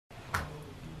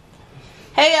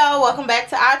Hey y'all, welcome back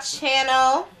to our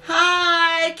channel.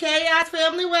 Hi, Chaos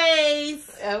Family Ways.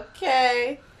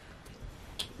 Okay.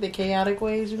 The chaotic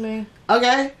ways, you mean?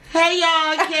 Okay. Hey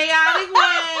y'all, Chaotic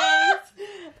Ways.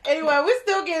 Anyway, we're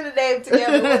still getting the name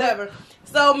together, whatever.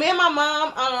 So me and my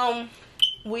mom,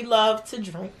 we love to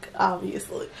drink,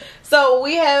 obviously. So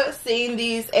we have seen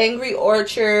these Angry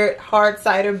Orchard hard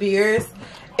cider beers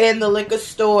in the liquor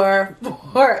store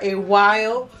for a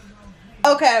while.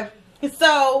 Okay,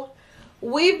 so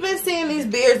we've been seeing these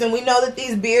beers and we know that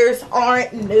these beers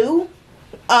aren't new.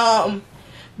 But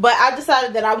I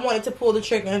decided that I wanted to pull the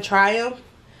trigger and try them.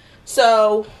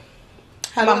 So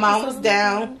my mom was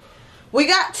down. We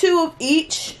got 2 of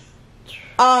each.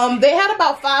 They had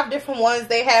about 5 different ones.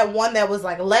 They had one that was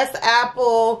like less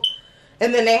apple,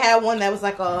 and then they had one that was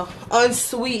like a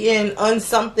unsweetened,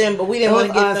 unsomething, but we didn't want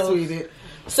to get those.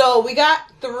 So we got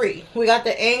 3. We got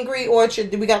the Angry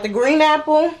Orchard. We got the green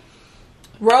apple,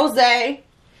 Rosé,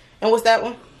 and what's that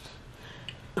one?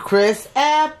 Crisp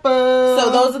apple. So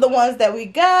those are the ones that we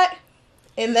got,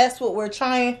 and that's what we're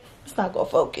trying. It's not gonna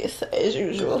focus as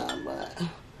usual,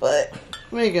 but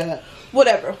we got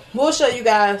whatever. We'll show you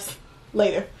guys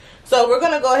later. So we're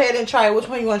gonna go ahead and try. Which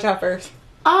one you want to try first?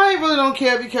 I really don't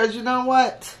care because you know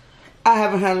what? I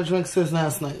haven't had a drink since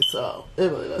last night, so it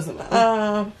really doesn't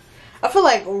matter. I feel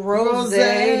like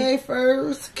Rosé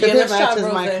first. Cause it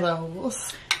matches my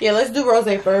clothes. Yeah, let's do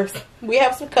Rosé first. We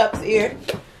have some cups here.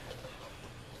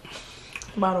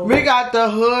 We got the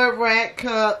hood rat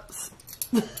cups.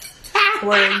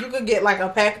 Where you could get like a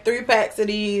pack, 3 packs of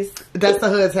these. That's the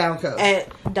Hood Town cup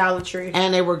at Dollar Tree.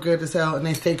 And they were good as hell, and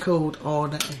they stay cooled all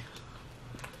day.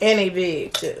 And they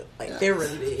big too. Like they're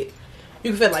really big.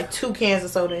 You can fit like 2 cans of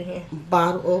soda in here.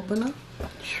 Bottle opener.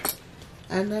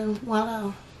 And then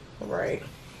voila. Right.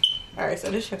 Alright,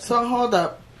 so this should... So hold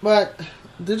up. But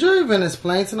did you even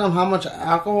explain to them how much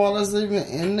alcohol is even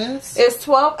in this? It's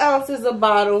 12 ounces a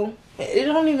bottle. It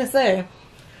don't even say.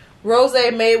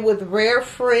 Rosé made with rare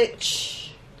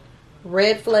French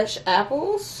red flesh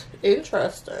apples.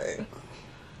 Interesting.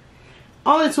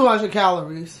 Only 200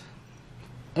 calories.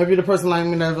 If you're the person like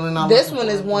me that's really not. This one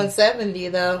is 170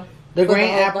 though. The green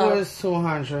apple is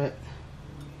 200.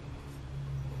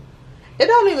 It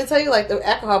don't even tell you like the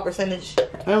alcohol percentage.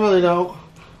 I really don't.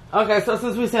 Okay, so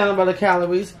since we're saying about the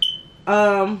calories,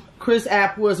 Crisp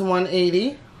apple is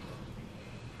 180.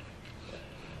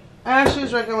 And she's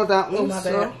drinking with that one. Oh, my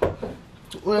bad.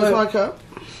 Where's my cup?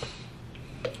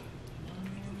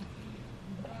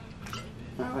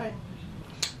 Alright.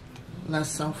 That's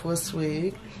some for a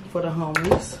swig for the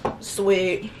homies.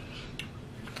 Swig.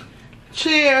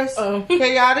 Cheers.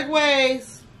 Chaotic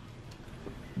Ways.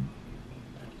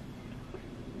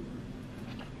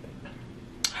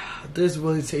 This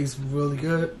really tastes really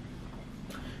good.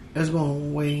 It's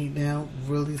going way down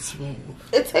really smooth.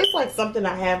 It tastes like something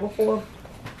I had before.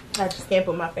 I just can't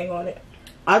put my finger on it.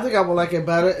 I think I would like it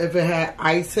better if it had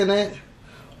ice in it.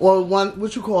 Or one,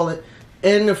 what you call it,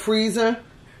 in the freezer.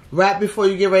 Right before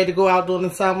you get ready to go out during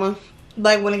the summer.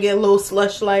 Like when it get a little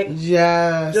slush-like?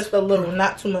 Yes. Just a little,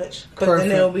 not too much. Because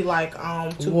then it'll be like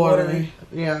too watery.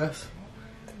 Yes.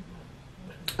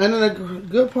 And then the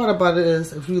good part about it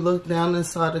is, if you look down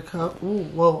inside the cup, ooh,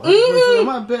 whoa, I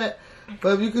my bed.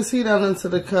 But if you can see down into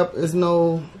the cup, is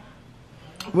no,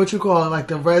 what you call it, like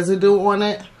the residue on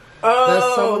it.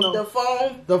 Oh, the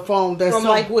foam? The foam. That's from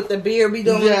like what the beer be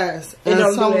doing? Yes. And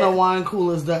some of the wine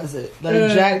coolers does it.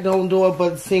 Like Jack don't do it,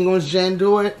 but Singles Gen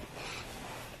do it.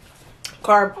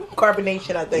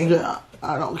 Carbonation, I think. Yeah,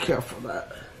 I don't care for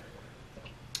that.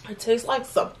 It tastes like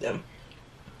something.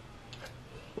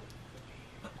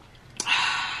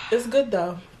 It's good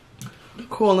though.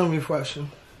 Cool and refreshing.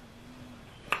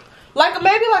 Like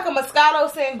maybe like a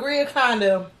Moscato Sangria kind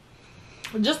of.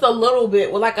 Just a little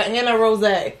bit with like a hint of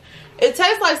rosé. It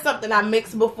tastes like something I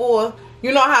mixed before.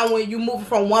 You know how when you move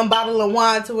from one bottle of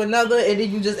wine to another and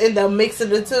then you just end up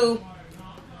mixing the 2?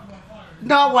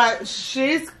 No, what?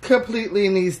 She completely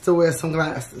needs to wear some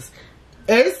glasses.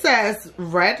 It says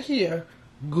right here,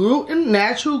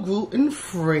 natural gluten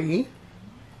free,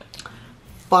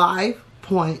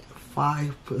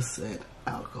 5.5%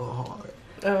 alcohol.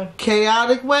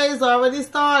 Chaotic Ways already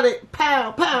started.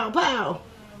 Pow, pow, pow.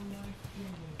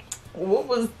 What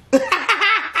was pow,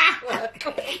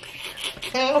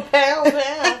 pow,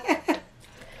 pow.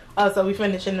 Oh, so we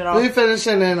finishing it off. We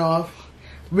finishing it off.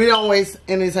 We don't waste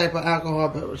any type of alcohol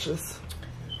beverages.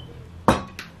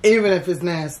 Even if it's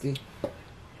nasty.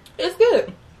 It's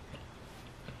good.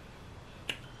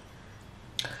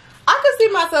 I could see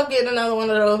myself getting another one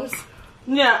of those.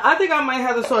 Yeah, I think I might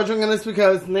have to start drinking this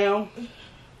because now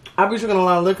I'll be drinking a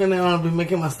lot of liquor now and I'll be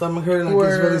making my stomach hurt and I get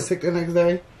really sick the next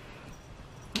day.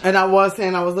 And I was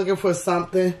saying I was looking for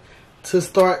something to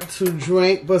start to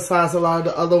drink besides a lot of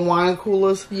the other wine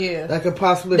coolers. Yeah. That could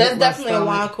possibly That's definitely a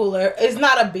wine cooler. It's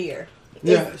not a beer.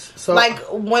 Yes. So like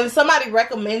when somebody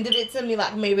recommended it to me,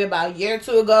 like maybe about a year or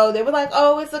two ago, they were like,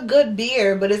 "Oh, it's a good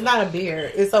beer," but it's not a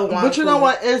beer. It's a wine. But you cooler. know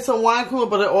what? It's a wine cooler,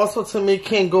 but it also to me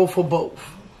can go for both,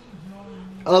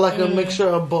 or like a mixture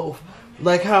of both.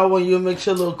 Like how when you mix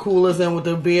your little coolers in with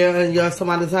the beer, and you're at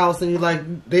somebody's house, and you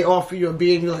like they offer you a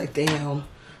beer, and you're like, "Damn,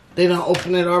 they don't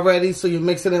open it already," so you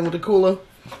mix it in with the cooler.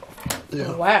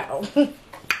 Yeah. Wow.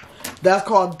 That's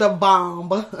called the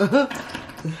bomb.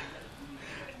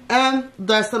 And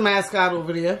that's the mascot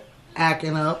over there,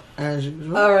 acting up as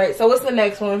usual. Alright, so what's the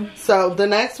next one? So the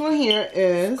next one here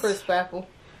is Crisp apple.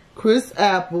 Crisp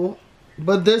apple.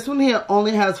 But this one here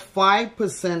only has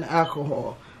 5%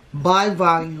 alcohol by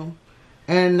volume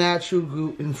and natural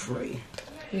gluten free.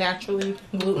 Naturally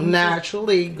gluten.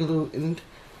 Naturally gluten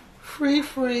free.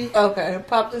 Okay,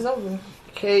 pop this open.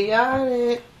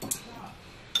 Chaotic.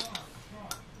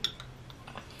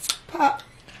 Pop.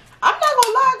 I'm not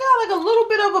gonna lie, I got like a little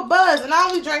bit of a buzz, and I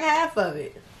only drank half of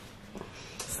it.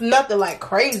 It's nothing like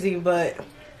crazy, but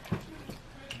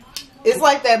it's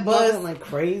like that buzz. Nothing like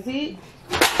crazy.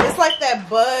 It's like that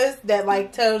buzz that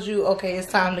like tells you, okay,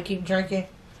 it's time to keep drinking.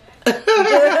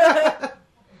 I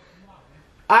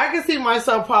can see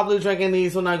myself probably drinking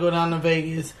these when I go down to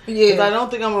Vegas. Yeah. Because I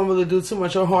don't think I'm going to really do too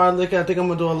much of hard liquor. I think I'm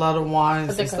going to do a lot of wines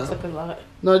I think and I stuff. took a lot.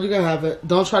 No, you can have it.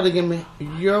 Don't try to give me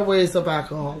your ways of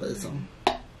alcoholism.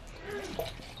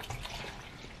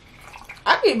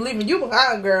 I keep leaving you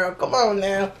behind, girl. Come on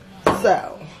now.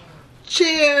 So,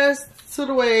 cheers to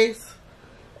the ways.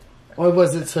 Or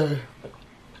was it to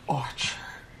Orchard?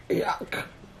 Yuck.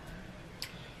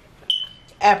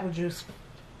 Apple juice.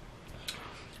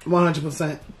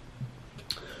 100%.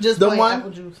 Just The plain one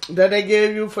apple juice. that they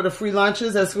gave you for the free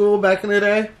lunches at school back in the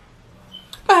day?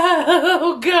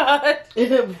 Oh, God.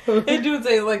 It do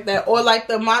taste like that. Or like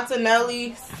the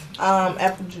Montanelli's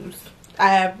apple juice. I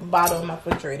have a bottle in my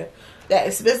refrigerator. That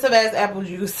expensive ass apple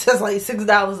juice. That's like $6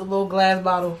 a little glass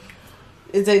bottle.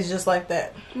 It tastes just like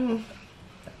that.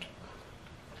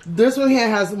 This one here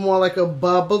has more like a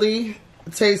bubbly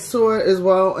taste to it as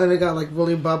well. And it got like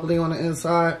really bubbly on the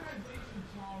inside.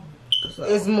 So.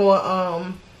 It's more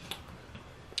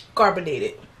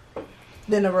carbonated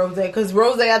than the Rosé. Because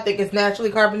Rosé, I think, is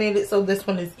naturally carbonated. So this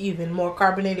one is even more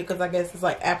carbonated because I guess it's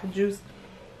like apple juice.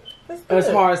 As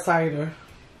far as cider.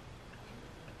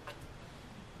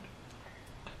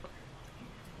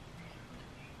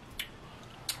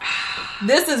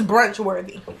 This is brunch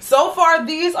worthy. So far,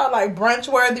 these are like brunch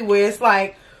worthy where it's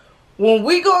like when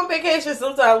we go on vacation,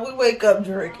 sometimes we wake up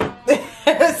drinking.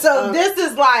 So this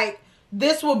is like,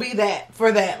 this will be that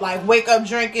for that. Like wake up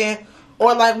drinking,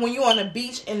 or like when you on the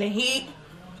beach in the heat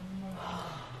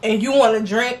and you want to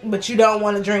drink, but you don't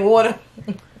want to drink water.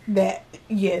 That,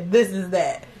 yeah, this is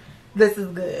that. This is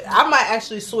good. I might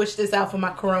actually switch this out for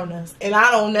my Coronas. And I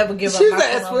don't never give up my She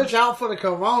said Corona. switch out for the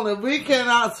Corona. We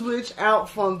cannot switch out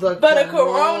from the But Corona. a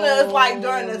Corona is like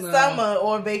during the summer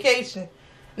or vacation.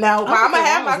 Now, I'm going to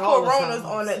have my Coronas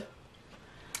on it.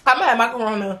 I'm going to have my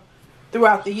Corona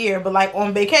throughout the year. But like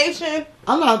on vacation.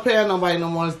 I'm not paying nobody no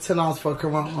more $10 for a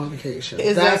Corona on vacation.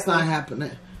 Exactly. That's not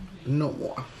happening no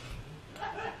more.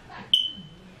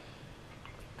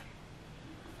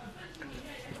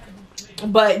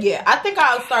 But yeah, I think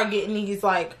I'll start getting these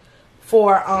like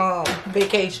for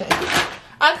vacation.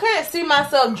 I couldn't see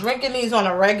myself drinking these on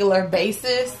a regular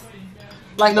basis.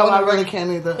 Like no, I really can't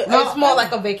either. It's more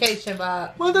like a vacation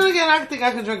vibe. Well, then again, I think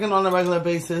I can drink it on a regular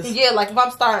basis. Yeah, like if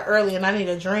I'm starting early and I need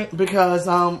a drink. Because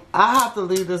I have to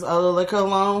leave this other liquor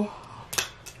alone.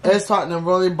 It's starting to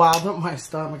really bother my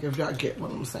stomach, if y'all get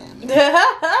what I'm saying. So,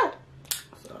 yeah.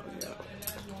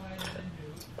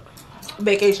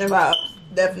 Vacation vibe,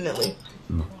 definitely.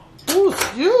 Ooh,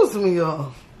 excuse me,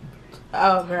 y'all.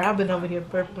 Oh, girl, I've been over here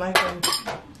burping like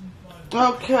that.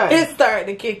 Okay. It's starting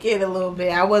to kick in a little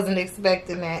bit. I wasn't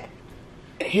expecting that.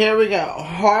 Here we go.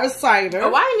 Hard cider.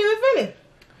 Oh, I ain't even finished.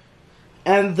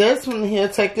 And this one here,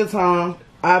 take your time.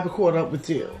 I'll be caught up with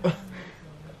you.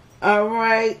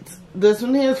 Alright. This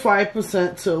one here is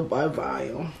 5% too by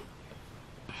volume.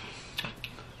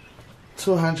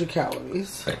 200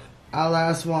 calories. Our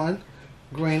last one,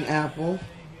 green apple.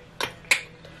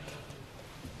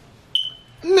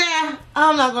 Nah,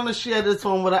 I'm not going to share this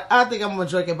one with her. I think I'm going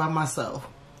to drink it by myself.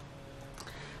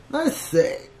 Let's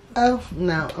see. Oh,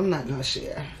 no, I'm not going to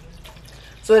share.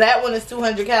 So that one is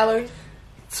 200 calories?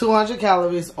 200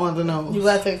 calories on the nose. You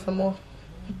got to take some more.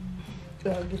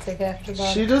 You take half the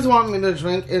bottle. She just want me to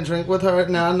drink and drink with her.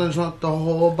 Now I'm going to drink the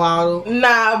whole bottle.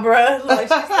 Nah, bruh. Like,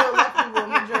 she still left me with the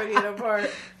majority of the part.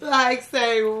 Like,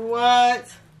 say what?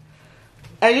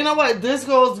 And you know what? This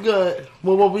goes good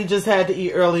with what we just had to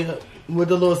eat earlier with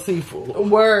the little seafood.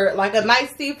 Word. Like a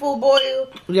nice seafood boil.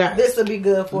 Yeah. This would be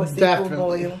good for a seafood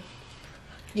Definitely. boil.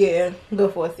 Yeah,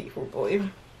 good for a seafood boil.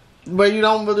 But you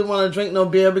don't really want to drink no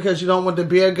beer because you don't want the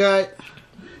beer gut.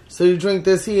 So you drink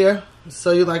this here.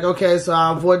 So you're like, okay, so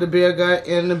I avoid the beer gut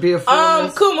and the beer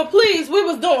fullness. Kuma, please. We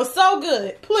was doing so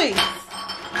good. Please.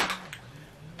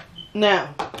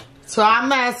 Now, so our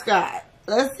mascot.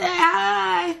 Let's say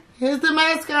hi. Here's the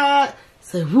mascot.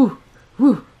 Say woo,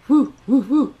 woo, woo, woo,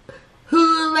 woo.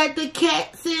 Who let the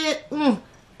cats in?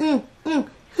 Who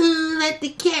let the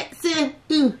cats in?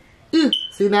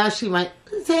 See, now she might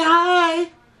say hi.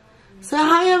 Say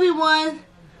hi, everyone.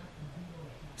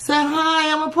 Say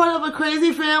hi. I'm a part of a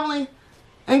crazy family.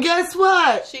 And guess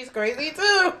what? She's crazy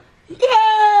too.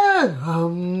 Yeah.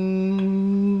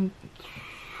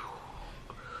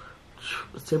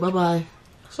 Say bye-bye.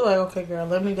 She's like, okay, girl,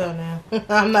 let me go now.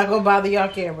 I'm not going to bother y'all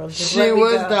cameras. Just She let me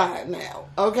was go. dying now.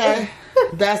 Okay.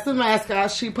 That's the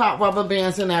mascot. She popped rubber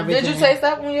bands and everything. Did you taste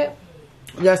that one yet?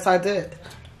 Yes, I did.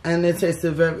 And it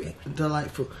tasted very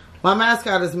delightful. My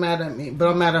mascot is mad at me, but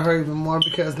I'm mad at her even more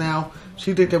because now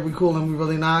she think that we cool and we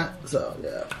really not. So,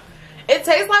 yeah. It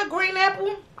tastes like green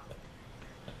apple.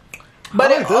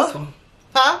 But I like this one.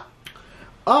 Huh?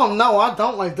 Oh, no, I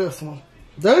don't like this one.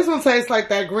 This one tastes like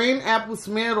that green apple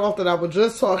smeared off that I was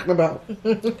just talking about.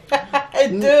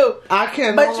 It do. I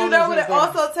can't. But you know what it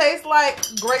also tastes like?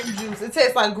 Grape juice. It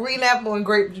tastes like green apple and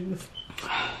grape juice.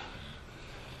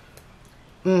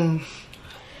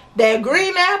 That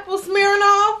green apple smearing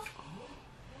off.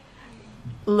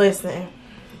 Listen,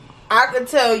 I can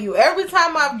tell you, every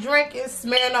time I've drank it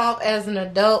smearing off as an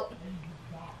adult,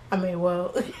 I mean,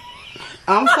 well...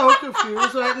 I'm so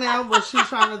confused right now what she's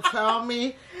trying to tell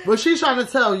me. But she's trying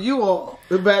to tell you all.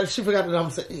 But she forgot that I'm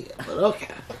saying it. But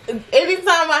okay.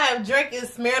 Anytime I have drank it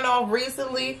smearing off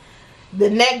recently, the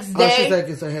next day... Oh, she said it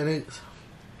gets her headaches.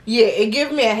 Yeah, it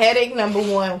gives me a headache, number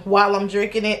one, while I'm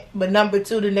drinking it. But number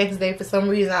two, the next day, for some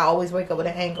reason, I always wake up with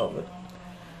a hangover.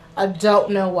 I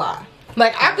don't know why.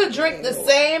 Like, I could drink the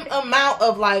same amount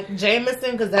of, like,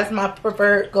 Jameson, because that's my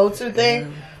preferred go-to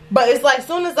thing. But it's like, as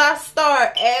soon as I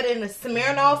start adding the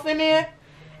Smirnoff in there,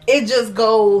 it just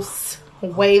goes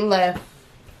way left.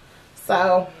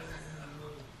 So,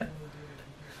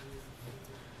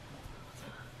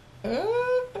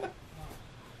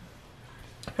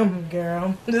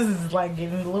 girl, this is like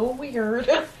getting a little weird.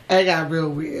 It got real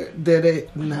weird. Did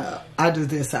it? No. I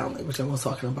just did sound language. I was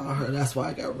talking about her. That's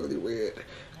why it got really weird.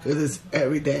 Because it's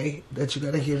every day that you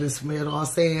got to hear this Smirnoff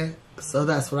saying. So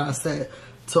that's what I said.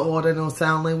 To order no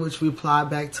sound language, reply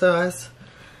back to us.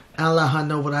 And let her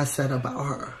know what I said about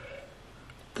her.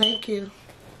 Thank you.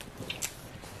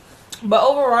 But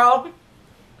overall,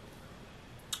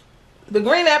 the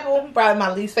green apple, probably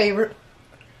my least favorite.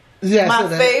 Yes,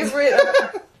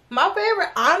 My favorite,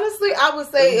 honestly, I would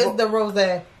say is the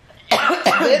Rosé.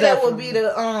 Then that would be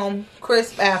the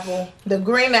crisp apple. The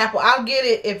green apple, I'll get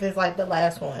it if it's like the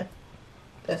last one.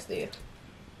 That's it.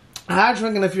 I'll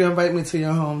drink it if you invite me to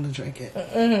your home to drink it.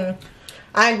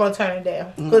 I ain't gonna turn it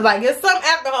down. Cause like it's some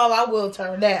alcohol I will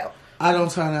turn down. I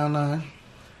don't turn down none.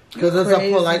 Because it's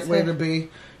a polite way to be.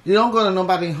 You don't go to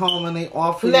nobody's home and they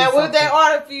offer you now, something. what if they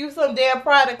order for you some damn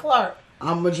Pride and Clark?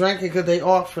 I'm going to drink it because they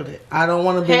offered it. I don't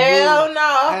want to be Hell rude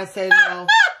no. and say, no,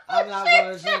 I'm not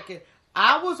going to drink it.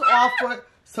 I was offered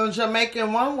some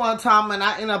Jamaican rum one time and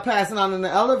I ended up passing out in the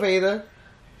elevator.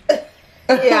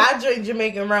 Yeah, I drink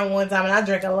Jamaican rum one time and I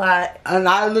drink a lot. And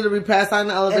I literally passed out in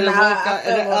the elevator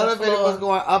and the elevator was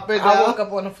going up and down. I woke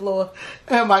up on the floor.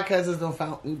 And my cousins don't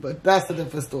found me, but that's a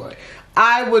different story.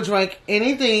 I would drink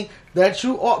anything that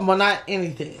you offer, well, not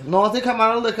anything. As long as they come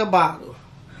out of a liquor bottle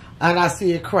and I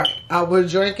see it crack, I would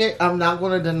drink it. I'm not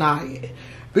going to deny it.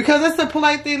 Because it's a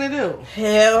polite thing to do.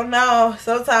 Hell no.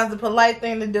 Sometimes the polite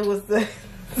thing to do is to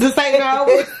say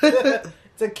no.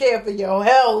 To care for your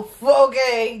health.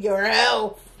 Okay, your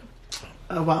health.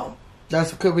 Oh, wow.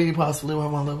 That could be possibly why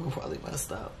my liver probably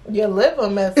messed up. Your liver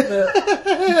messed up.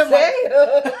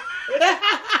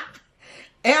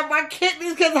 And my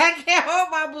kidneys because I can't hold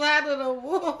my bladder no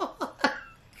more.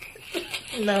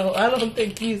 No, I don't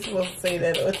think you're supposed to say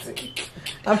that.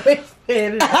 I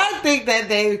think that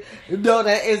they know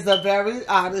that is a very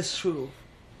honest truth.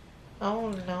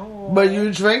 Oh no. But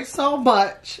you drink so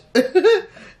much and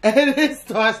it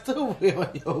starts to weigh on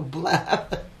your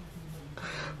bladder.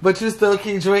 But you still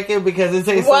keep drinking because it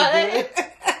tastes so good.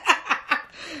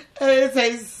 And it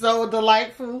tastes so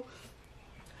delightful.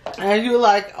 And you're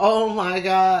like, oh my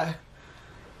God.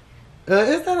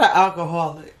 Is that an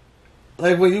alcoholic?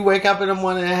 Like when you wake up in the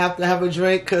morning and have to have a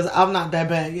drink, because I'm not that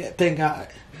bad yet, thank God.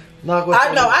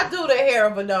 I know, I do the hair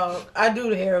of a dog. I do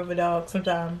the hair of a dog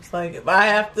sometimes. Like, if I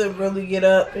have to really get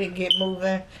up and get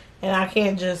moving, and I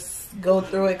can't just go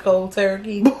through it cold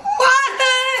turkey. What?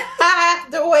 I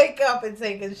have to wake up and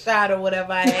take a shot or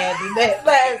whatever I had that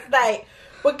last night.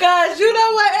 Because, you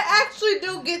know what? It actually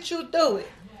do get you through it.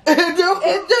 It do.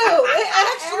 It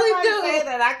actually do. Say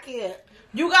that I can't.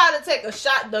 You gotta take a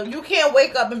shot, though. You can't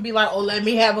wake up and be like, oh, let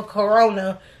me have a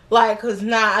Corona. Like, because,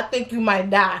 I think you might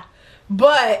die.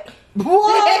 But,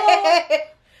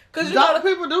 because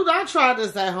people do not try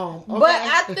this at home. Okay? But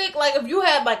I think, like, if you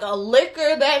had like a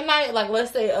liquor that night, like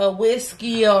let's say a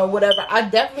whiskey or whatever, I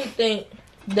definitely think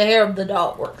the hair of the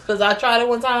dog works. Because I tried it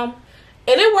one time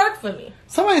and it worked for me.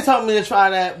 Somebody told me to try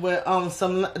that with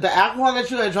the alcohol that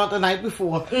you had drunk the night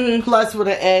before, plus with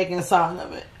an egg inside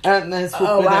of it. And then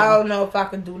I don't know if I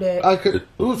could do that. I couldn't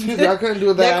do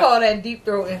that. They call that deep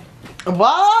throating.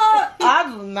 What? I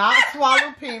do not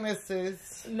swallow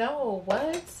penises. No,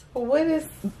 what? What is...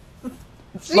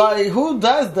 Like, who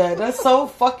does that? That's so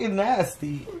fucking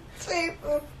nasty.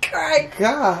 Jesus Christ.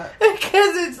 God.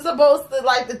 Because it's supposed to,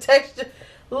 like, the texture...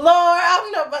 Lord,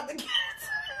 I'm not about to get...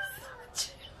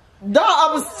 No,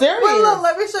 I was serious. But look,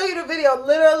 let me show you the video.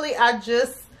 Literally, I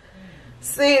just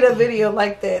seen a video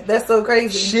like that. That's so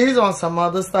crazy. She's on some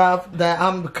other stuff that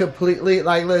I'm completely,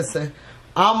 like, listen,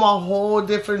 I'm a whole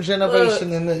different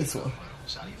generation in this one.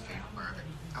 Shot of your favorite bourbon.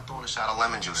 I'm throwing a shot of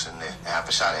lemon juice in there. And half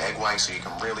a shot of egg white so you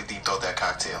can really deep throat that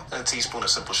cocktail. And a teaspoon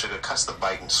of simple sugar cuts the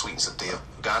bite and sweetens the deal.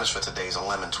 Garnish for today is a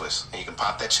lemon twist. And you can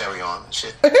pop that cherry on and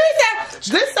shit.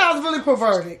 This sounds really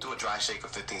perverted. Do a dry shake for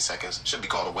 15 seconds. Should be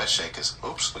called a wet shakers.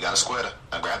 Oops, we got a squirter.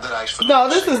 Now grab that ice for No,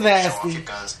 this is nasty. Show off your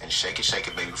guns and shake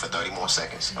it, baby, for 30 more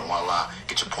seconds. And voila,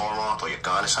 get your pour on, throw your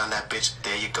garnish on that bitch.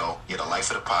 There you go. You're the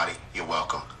life of the party. You're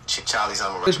welcome. Charlie's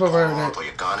on the pour on, throw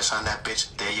your garnish on that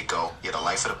bitch. There you go. You're the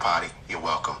life of the party. You're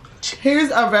welcome. Here's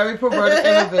a very perverted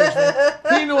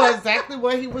individual. He knew exactly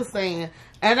what he was saying.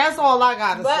 And that's all I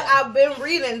gotta say. But I've been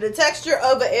reading the texture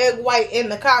of an egg white in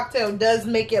the cocktail does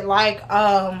make it like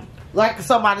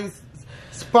somebody's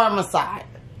spermicide.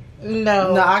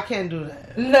 No, I can't do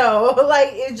that. No, like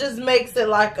it just makes it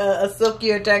like a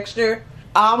silkier texture.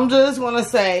 I'm just gonna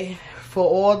say, for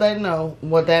all they know,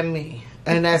 what that means,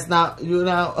 and that's not,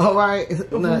 all right.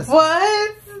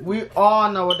 What? We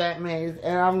all know what that means,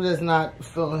 and I'm just not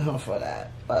feeling him for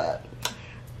that. But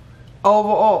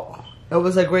overall, it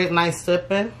was a great night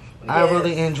sipping. Yes. I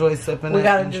really enjoy sipping. We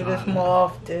gotta do this more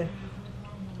often.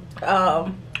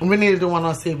 We need to do one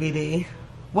on CBD.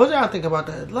 What do y'all think about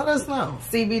that? Let us know.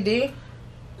 CBD?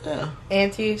 Yeah.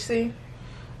 And THC?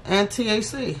 And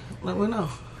THC. Let me know.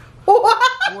 What?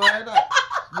 Word up.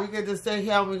 We can just stay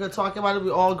here and we can talk about it.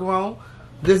 We all grown.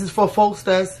 This is for folks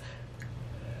that's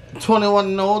 21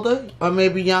 and older, or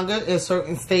maybe younger in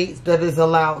certain states that is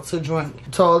allowed to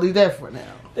drink. Totally different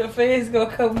now. The feds gonna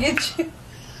come get you.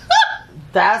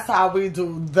 That's how we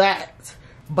do that.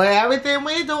 But everything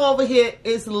we do over here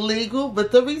is legal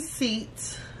with the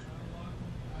receipt.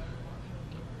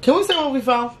 Can we say where we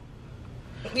from?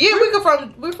 Yeah,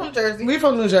 we're from Jersey. We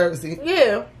from New Jersey.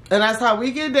 Yeah. And that's how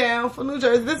we get down for New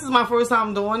Jersey. This is my first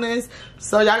time doing this.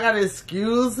 So y'all gotta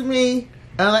excuse me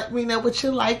and let me know what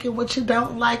you like and what you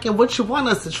don't like and what you want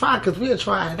us to try, because we'll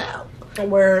try it out.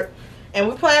 Word. And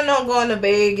we plan on going to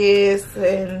Vegas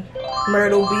and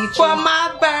Myrtle Beach. For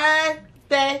my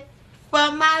birthday.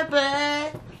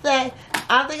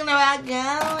 I'm thinking about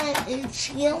going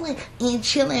and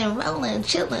chilling,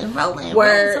 rolling.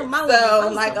 Word. So,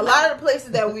 like, a lot of the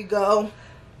places that we go,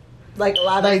 like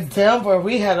Denver,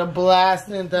 we had a blast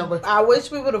in Denver. I wish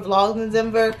we would have vlogged in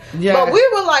Denver. Yeah. But we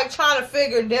were like trying to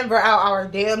figure Denver out our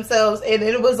damn selves, and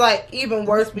it was like even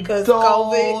worse because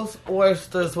COVID. Those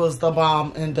oysters was the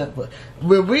bomb in Denver.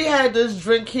 When we had this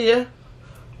drink here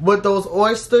with those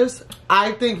oysters,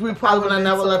 I think we probably would have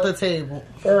never left the table.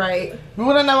 Right. We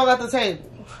would have never left the table.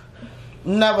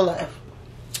 Never left.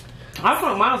 I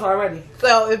found mine already.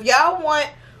 So if y'all want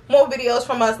more videos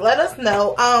from us, let us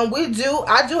know. I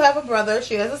do have a brother.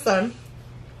 She has a son.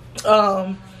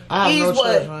 I have no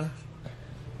children.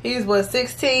 He's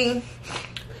 16.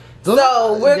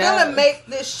 So we're gonna make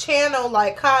this channel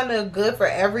like kind of good for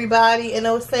everybody in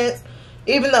no sense.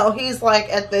 Even though he's like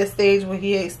at that stage where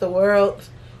he hates the world.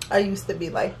 I used to be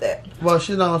like that. Well,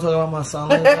 she's not gonna talk about my son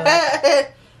like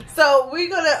that. So we're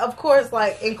gonna, of course,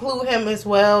 like include him as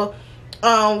well.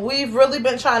 We've really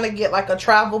been trying to get like a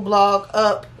travel blog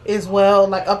up as well,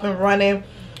 like up and running.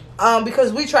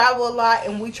 Because we travel a lot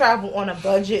and we travel on a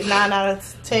budget, 9 out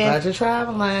of 10. Budget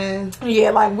traveling.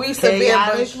 Yeah, like we severe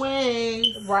budget.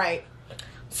 Ways. Right.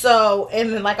 So,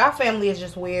 and then, like, our family is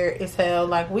just weird as hell.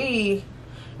 Like, we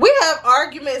have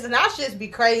arguments, and that shit be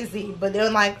crazy. But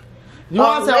then, like, you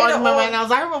want to say argument right now? I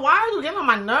was like, well, why are you getting on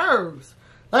my nerves?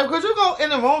 Like, could you go in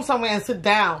the room somewhere and sit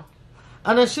down?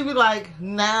 And then she be like,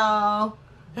 no,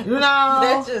 you know.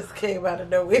 That just came out of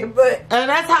nowhere, but. And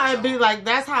that's how it be, like,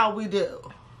 that's how we do.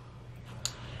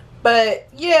 But,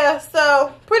 yeah,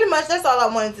 so, pretty much that's all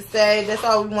I wanted to say. That's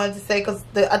all we wanted to say, because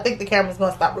I think the camera's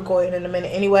going to stop recording in a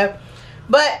minute anyway.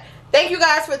 But, thank you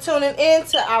guys for tuning in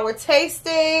to our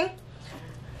tasting.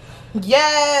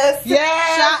 Yes.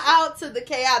 Shout out to the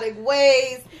Chaotic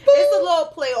Ways. It's a little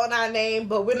play on our name,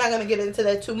 but we're not going to get into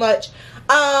that too much.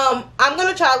 I'm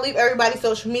going to try to leave everybody's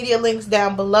social media links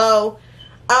down below.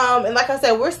 And like I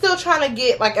said, we're still trying to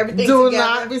get like everything together. Do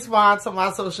not respond to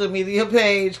my social media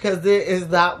page because it is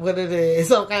not what it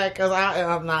is. Okay, because I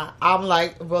am not. I'm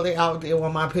like really out there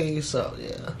on my page. So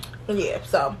yeah. Yeah.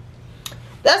 So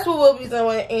that's what we'll be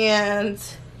doing, and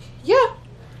yeah.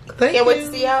 Can't wait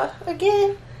to see y'all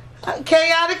again.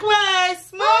 Chaotic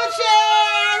Ways, smoochie.